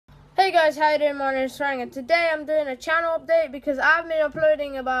Hey guys, how you doing? My name is Frank, and today I'm doing a channel update because I've been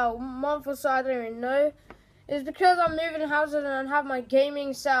uploading about a month or so, I don't even know. It's because I'm moving houses and I have my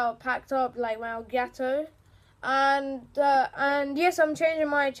gaming setup packed up like my Elgato. And yes, I'm changing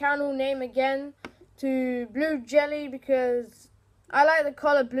my channel name again to Blue Jelly because I like the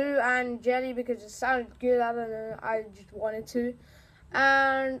color blue and jelly because it sounded good. I don't know, I just wanted to.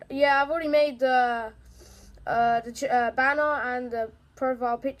 And yeah, I've already made the banner and the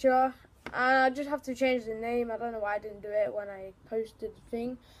profile picture, and I just have to change the name. I don't know why I didn't do it when I posted the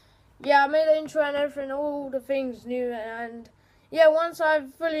thing. Yeah, I made the intro and everything, all the things new, and yeah, once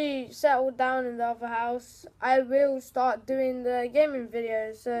I've fully settled down in the other house, I will start doing the gaming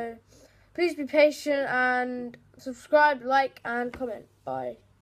videos. So please be patient and subscribe, like, and comment. Bye.